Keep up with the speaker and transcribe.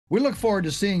We look forward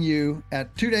to seeing you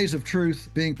at 2 Days of Truth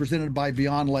being presented by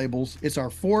Beyond Labels. It's our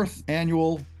 4th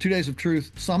annual 2 Days of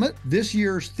Truth Summit. This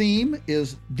year's theme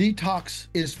is Detox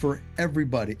is for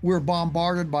Everybody. We're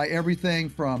bombarded by everything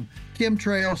from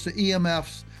chemtrails to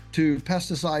EMFs to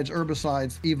pesticides,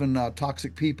 herbicides, even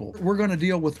toxic people. We're going to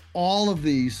deal with all of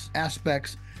these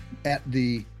aspects at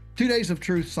the 2 Days of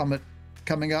Truth Summit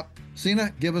coming up.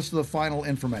 Sina, give us the final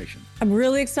information. I'm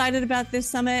really excited about this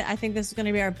summit. I think this is going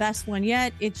to be our best one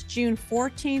yet. It's June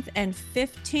 14th and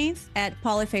 15th at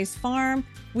Polyface Farm.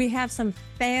 We have some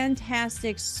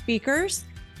fantastic speakers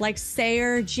like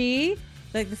Sayer G,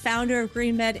 the founder of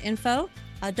Green Med Info,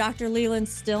 Dr. Leland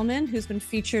Stillman, who's been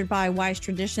featured by Wise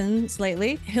Traditions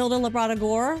lately, Hilda Labrada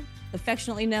Gore,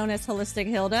 affectionately known as Holistic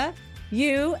Hilda,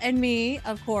 you and me,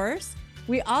 of course.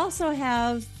 We also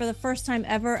have, for the first time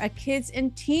ever, a kids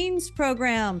and teens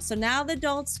program. So now the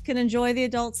adults can enjoy the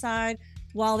adult side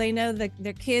while they know that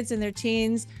their kids and their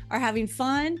teens are having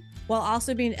fun, while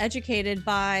also being educated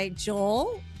by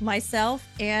Joel, myself,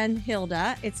 and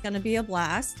Hilda. It's going to be a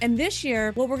blast. And this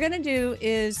year, what we're going to do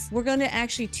is we're going to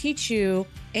actually teach you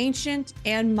ancient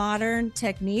and modern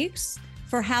techniques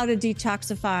for how to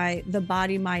detoxify the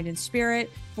body, mind, and spirit.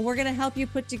 And we're going to help you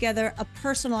put together a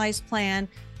personalized plan,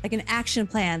 like an action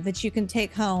plan that you can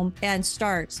take home and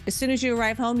start. As soon as you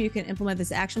arrive home, you can implement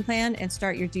this action plan and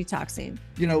start your detoxing.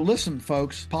 You know, listen,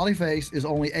 folks, Polyface is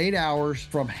only 8 hours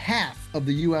from half of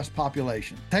the U.S.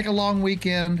 population. Take a long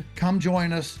weekend, come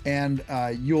join us, and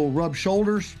you'll rub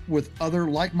shoulders with other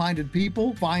like-minded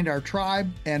people, find our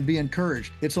tribe, and be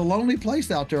encouraged. It's a lonely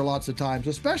place out there lots of times,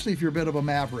 especially if you're a bit of a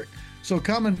maverick. So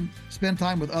come and spend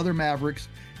time with other mavericks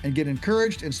and get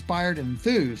encouraged, inspired, and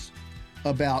enthused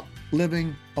about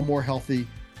living a more healthy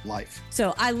life.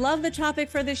 So I love the topic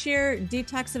for this year,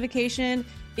 detoxification.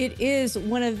 It is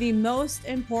one of the most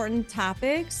important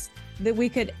topics that we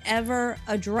could ever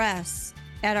address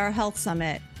at our health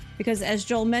summit. Because as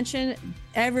Joel mentioned,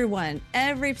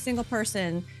 every single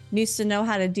person needs to know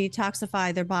how to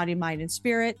detoxify their body, mind, and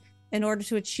spirit in order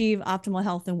to achieve optimal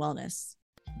health and wellness.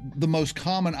 The most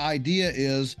common idea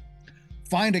is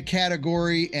find a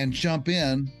category and jump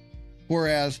in,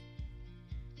 whereas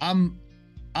I'm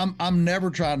never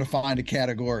trying to find a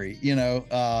category,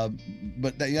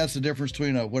 but that's the difference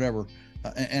between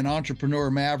an entrepreneur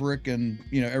maverick and,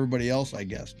 everybody else, I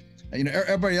guess.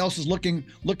 Everybody else is looking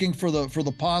for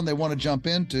the pond they want to jump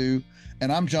into,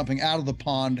 and I'm jumping out of the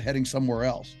pond heading somewhere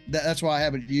else. That's why I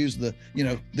haven't used the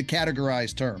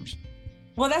categorized terms.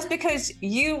 Well, that's because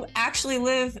you actually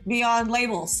live beyond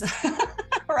labels,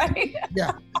 right?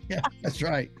 Yeah, that's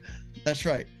right. That's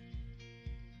right.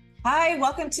 Hi,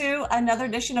 welcome to another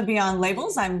edition of Beyond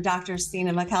Labels. I'm Dr.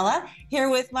 Stina McCullough, here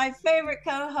with my favorite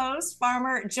co-host,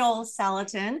 Farmer Joel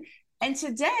Salatin. And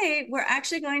today we're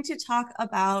actually going to talk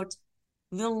about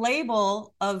the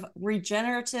label of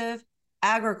regenerative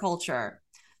agriculture,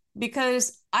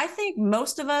 because I think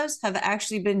most of us have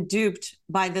actually been duped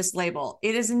by this label.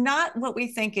 It is not what we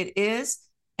think it is.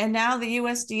 And now the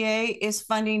USDA is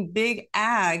funding big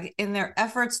ag in their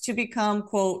efforts to become,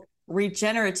 quote,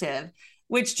 regenerative.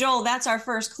 Which, Joel, that's our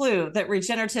first clue, that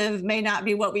regenerative may not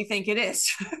be what we think it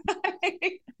is.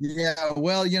 Yeah,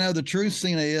 well, the truth,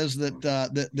 Sina, is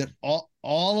that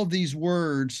all of these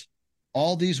words,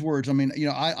 I mean,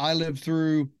 I lived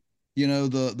through,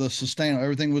 the sustainable,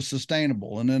 everything was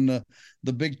sustainable. And then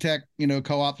the big tech,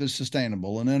 co-op is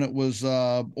sustainable. And then it was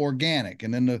organic.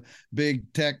 And then the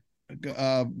big tech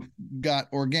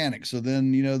got organic. So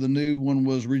then, the new one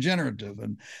was regenerative.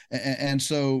 And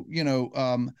so,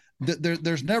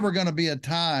 there's never going to be a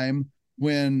time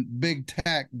when big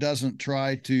tech doesn't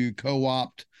try to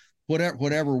co-opt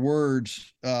whatever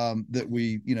words that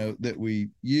we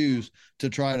use to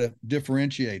try to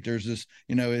differentiate. There's this,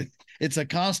 it's a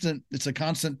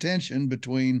constant tension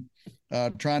between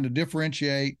trying to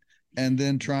differentiate and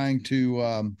then trying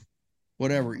to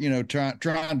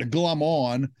trying to glum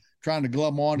on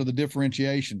to the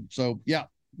differentiation. So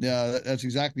that's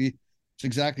exactly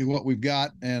what we've got,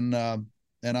 and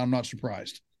I'm not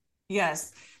surprised.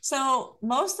 Yes. So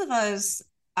most of us,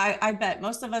 I bet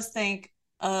most of us think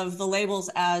of the labels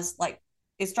as like,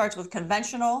 it starts with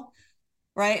conventional,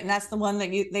 right? And that's the one that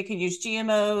they can use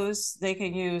GMOs, they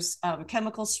can use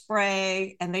chemical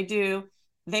spray, and they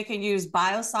can use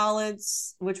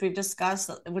biosolids, which we've discussed,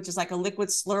 which is like a liquid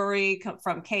slurry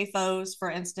from CAFOs,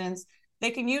 for instance. They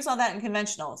can use all that in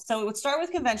conventional. So it would start with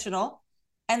conventional.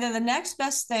 And then the next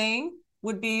best thing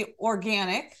would be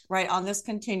organic, right, on this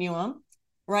continuum,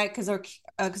 right? Because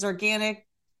organic,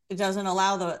 it doesn't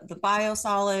allow the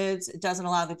biosolids, it doesn't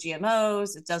allow the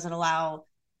GMOs, it doesn't allow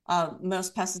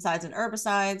most pesticides and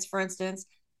herbicides, for instance.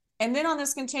 And then on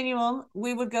this continuum,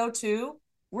 we would go to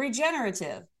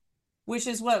regenerative, which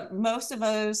is what most of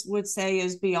us would say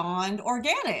is beyond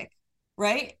organic,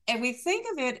 right? And we think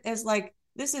of it as like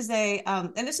this is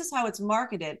and this is how it's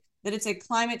marketed, that it's a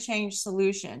climate change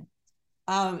solution,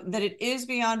 that it is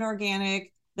beyond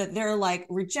organic, that they're like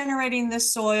regenerating the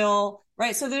soil,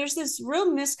 right? So there's this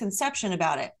real misconception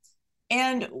about it.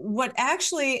 And what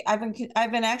actually I've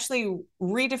been actually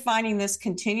redefining this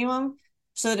continuum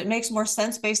so that it makes more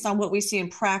sense based on what we see in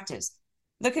practice.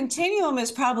 The continuum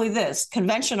is probably this: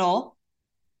 conventional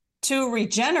to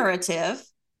regenerative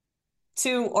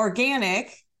to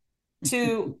organic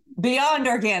to beyond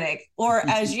organic, or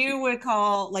as you would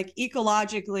call like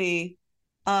ecologically,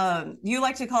 you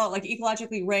like to call it like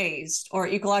ecologically raised or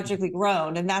ecologically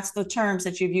grown, and that's the terms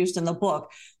that you've used in the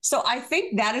book. So I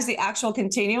think that is the actual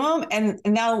continuum, and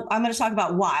now I'm going to talk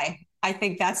about why I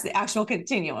think that's the actual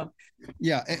continuum.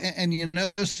 Yeah, and you know,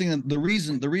 the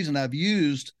reason I've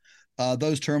used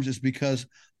those terms is because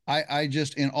I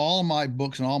just, in all my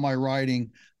books and all my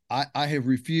writing, I have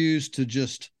refused to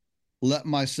just let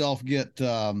myself get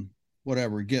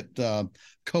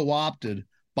co-opted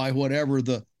by whatever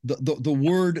the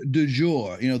word du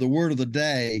jour, you know, the word of the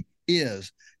day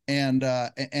is. And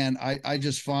I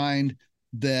just find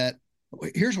that,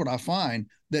 here's what I find,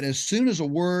 that as soon as a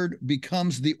word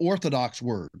becomes the orthodox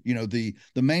word, you know, the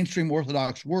mainstream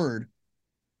orthodox word,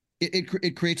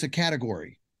 it creates a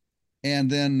category.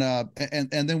 And then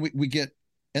we get,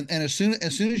 and as soon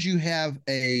as you have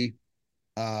a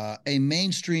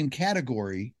mainstream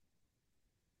category,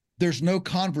 there's no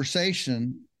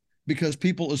conversation because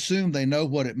people assume they know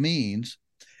what it means,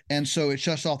 and so it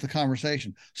shuts off the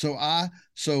conversation. So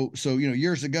you know,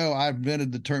 years ago I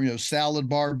invented the term, you know, salad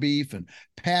bar beef and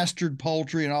pastured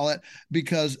poultry and all that,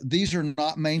 because these are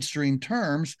not mainstream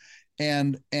terms,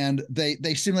 and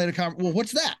they stimulate a conversation. Well,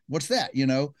 what's that, you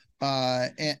know?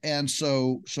 And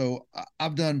so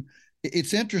I've done.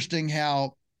 It's interesting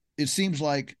how it seems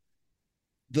like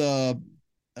the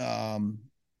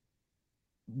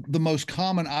most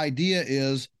common idea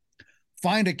is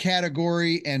find a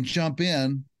category and jump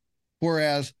in,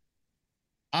 whereas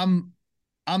I'm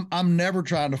never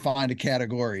trying to find a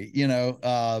category, you know.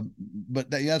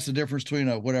 But that's the difference between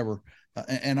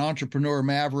an entrepreneur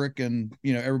maverick and,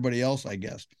 you know, everybody else, I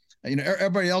guess. You know,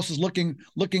 everybody else is looking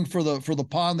for the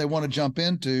pond they want to jump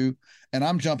into, and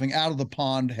I'm jumping out of the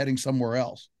pond heading somewhere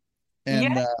else.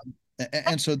 And Yeah.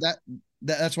 And so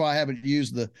that's why I haven't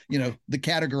used the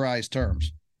categorized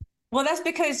terms. Well, that's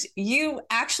because you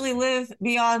actually live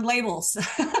beyond labels,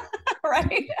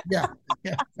 right? Yeah,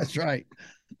 that's right.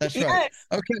 That's right. Yes.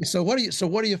 Okay, so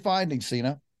what are you finding,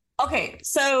 Sina? Okay,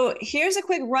 so here's a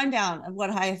quick rundown of what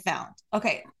I have found.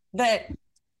 Okay, that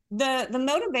the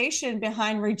motivation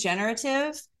behind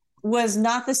regenerative was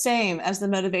not the same as the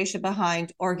motivation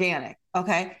behind organic.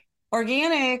 Okay,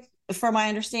 organic, from my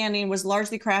understanding, was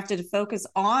largely crafted to focus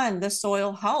on the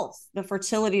soil health, the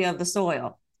fertility of the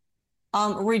soil.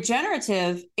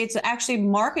 Regenerative, it's actually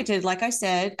marketed, like I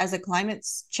said, as a climate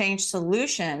change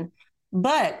solution.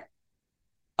 But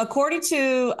according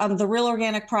to the Real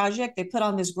Organic Project, they put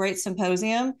on this great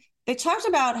symposium. They talked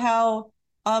about how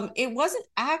it wasn't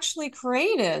actually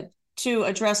created to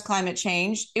address climate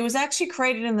change. It was actually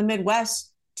created in the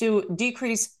Midwest to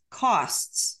decrease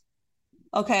costs.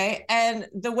 Okay. And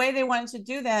the way they wanted to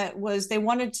do that was they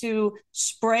wanted to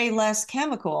spray less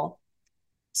chemical.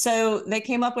 So they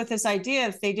came up with this idea: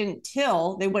 if they didn't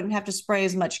till, they wouldn't have to spray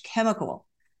as much chemical.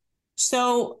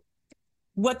 So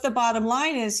what the bottom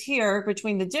line is here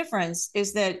between the difference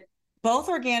is that both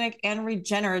organic and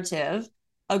regenerative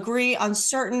agree on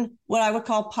certain, what I would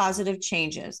call, positive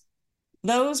changes.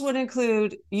 Those would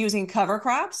include using cover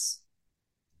crops,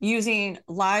 using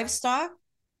livestock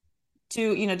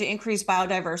to increase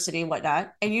biodiversity and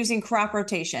whatnot, and using crop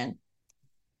rotation.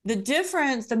 The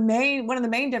difference, one of the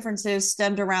main differences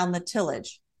stemmed around the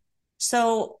tillage.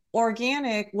 So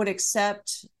organic would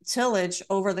accept tillage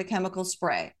over the chemical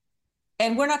spray.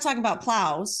 And we're not talking about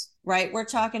plows, right? We're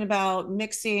talking about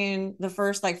mixing the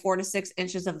first like 4 to 6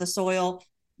 inches of the soil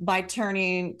by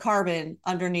turning carbon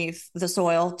underneath the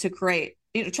soil to create,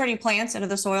 turning plants into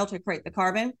the soil to create the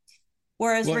carbon.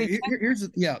 Whereas here's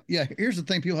the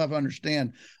thing people have to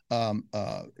understand,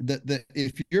 that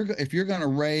if you're going to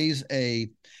raise a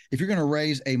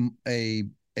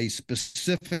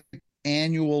specific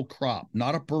annual crop,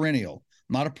 not a perennial,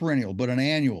 but an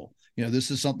annual, you know,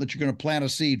 this is something that you're going to plant a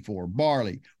seed for: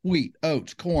 barley, wheat,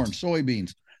 oats, corn,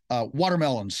 soybeans,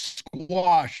 watermelons,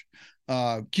 squash,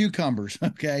 cucumbers.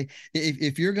 Okay,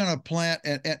 if you're going to plant,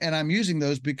 and I'm using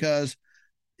those because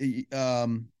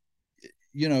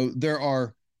you know, there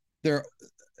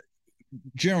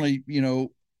generally,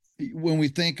 when we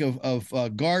think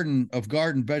of garden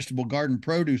vegetable, garden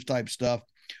produce type stuff,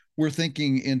 we're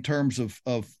thinking in terms of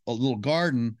a little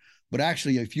garden. But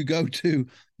actually, if you go to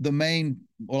the main,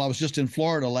 well, I was just in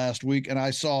Florida last week and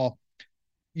I saw,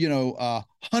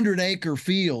 100-acre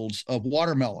fields of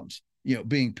watermelons,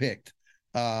 being picked.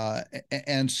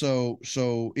 And so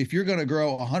if you're going to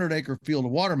grow a 100-acre field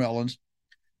of watermelons,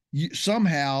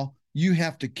 somehow you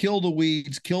have to kill the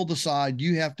weeds, kill the sod.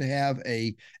 You have to have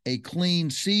a clean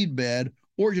seed bed,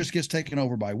 or it just gets taken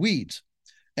over by weeds.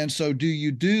 And so, do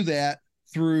you do that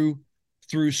through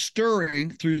stirring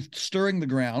the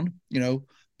ground?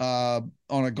 On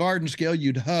a garden scale,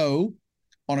 you'd hoe.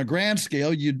 On a grand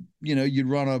scale, you'd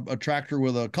run a tractor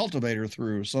with a cultivator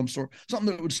through something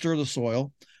that would stir the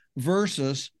soil.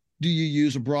 Versus, do you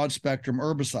use a broad spectrum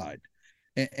herbicide?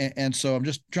 And so, I'm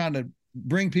just trying to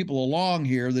bring people along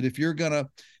here that if you're gonna,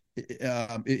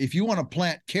 if you want to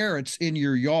plant carrots in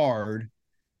your yard,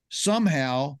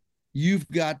 somehow you've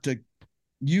got to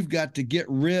get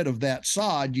rid of that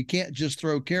sod. You can't just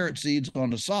throw carrot seeds on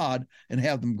the sod and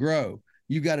have them grow.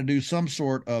 You've got to do some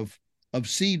sort of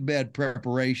seed bed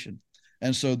preparation.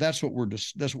 And so that's what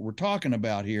we're talking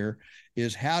about here,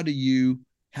 is how do you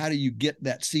get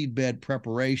that seed bed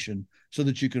preparation so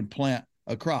that you can plant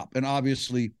a crop? And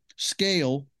obviously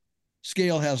scale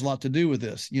has a lot to do with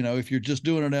this. If you're just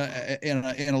doing it in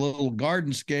a little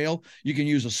garden scale, you can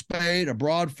use a spade, a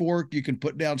broad fork. You can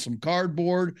put down some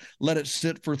cardboard, let it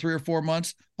sit for 3 or 4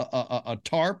 months, a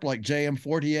tarp like J.M.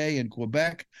 Fortier in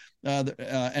Quebec, and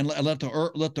let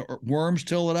the worms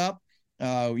till it up.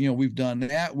 We've done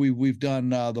that. We've done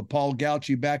the Paul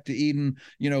Gauci Back to Eden.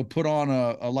 Put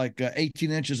on like 18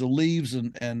 inches of leaves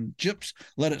and chips.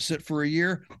 Let it sit for a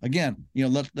year. Again,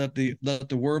 let the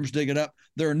worms dig it up.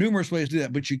 There are numerous ways to do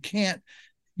that, but you can't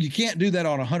do that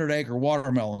on a 100-acre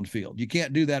watermelon field. You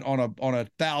can't do that on a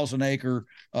 1,000-acre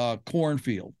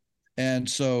cornfield. And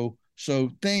so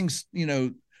things,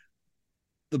 the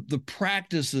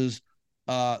practices.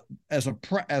 As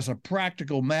a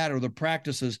practical matter, the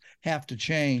practices have to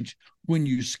change when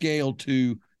you scale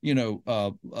to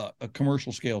a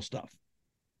commercial scale stuff.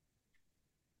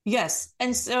 Yes,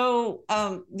 and so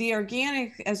the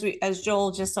organic, as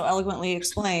Joel just so eloquently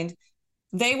explained,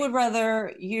 they would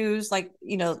rather use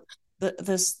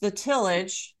the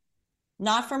tillage,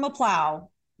 not from a plow,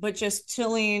 but just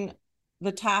tilling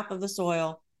the top of the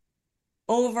soil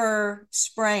over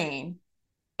spraying.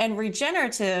 And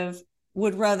regenerative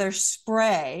would rather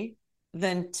spray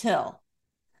than till,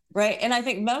 right? And I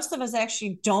think most of us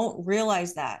actually don't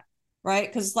realize that, right?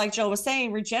 Because like Joel was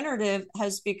saying, regenerative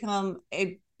has become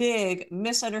a big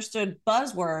misunderstood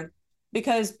buzzword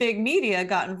because big media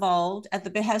got involved at the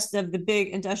behest of the big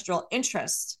industrial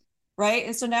interests, right?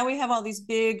 And so now we have all these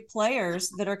big players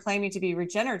that are claiming to be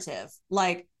regenerative,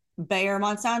 like Bayer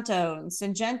Monsanto and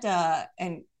Syngenta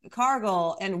and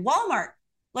Cargill and Walmart.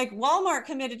 Like Walmart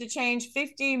committed to change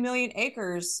 50 million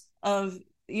acres of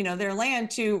their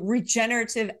land to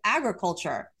regenerative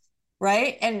agriculture,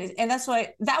 right? And that's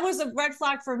why that was a red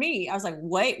flag for me. I was like,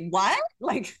 wait, what?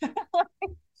 Like,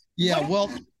 yeah. Well,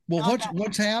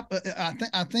 what's happened?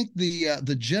 I think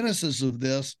the genesis of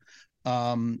this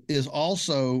is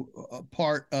also a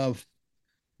part of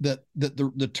that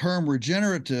the term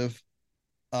regenerative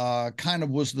kind of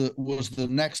was the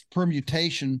next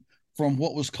permutation from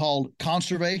what was called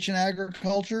conservation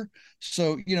agriculture.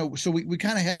 So we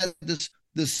kind of had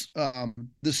this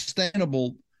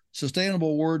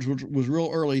sustainable words, which was real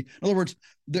early. In other words,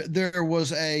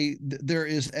 there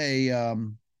is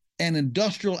an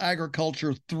industrial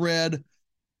agriculture thread,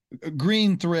 a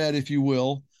green thread, if you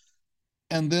will,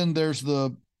 and then there's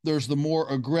the more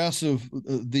aggressive,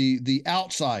 the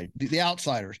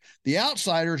outsiders. The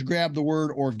outsiders grabbed the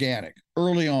word organic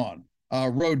early on.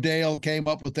 Rodale came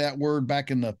up with that word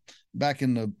back in the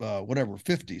whatever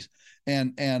 50s,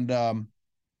 and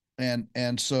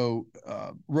so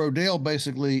Rodale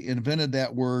basically invented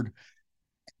that word,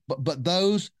 but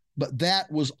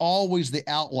that was always the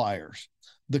outliers.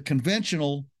 The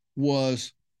conventional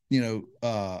was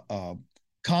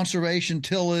conservation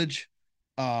tillage,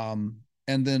 and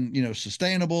then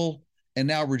sustainable, and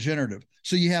now regenerative.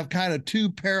 So you have kind of two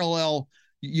parallel.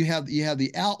 You have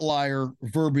the outlier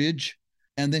verbiage,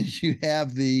 and then you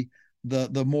have the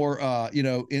more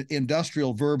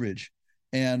industrial verbiage,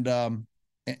 and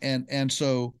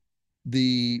so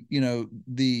the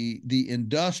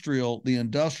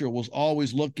industrial was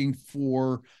always looking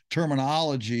for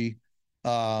terminology,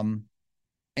 and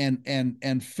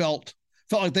felt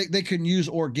like they couldn't use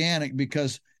organic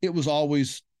because it was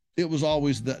always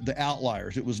the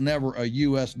outliers. It was never a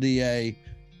USDA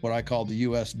what I call the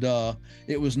U.S. duh.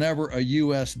 It was never a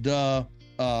U.S. duh,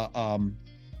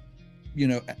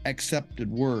 accepted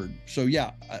word. So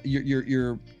yeah,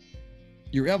 your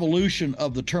evolution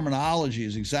of the terminology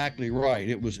is exactly right.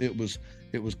 It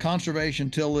was conservation,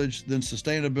 tillage, then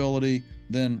sustainability,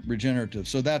 then regenerative.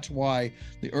 So that's why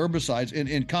the herbicides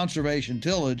in conservation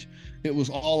tillage, it was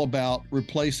all about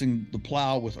replacing the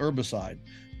plow with herbicide.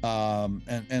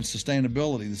 And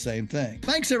sustainability, the same thing.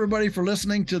 Thanks everybody for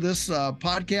listening to this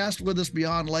podcast with us,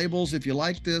 Beyond Labels. If you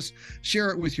like this, share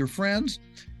it with your friends,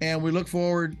 and we look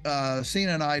forward,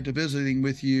 Sina and I, to visiting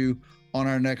with you on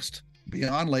our next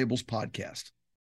Beyond Labels podcast.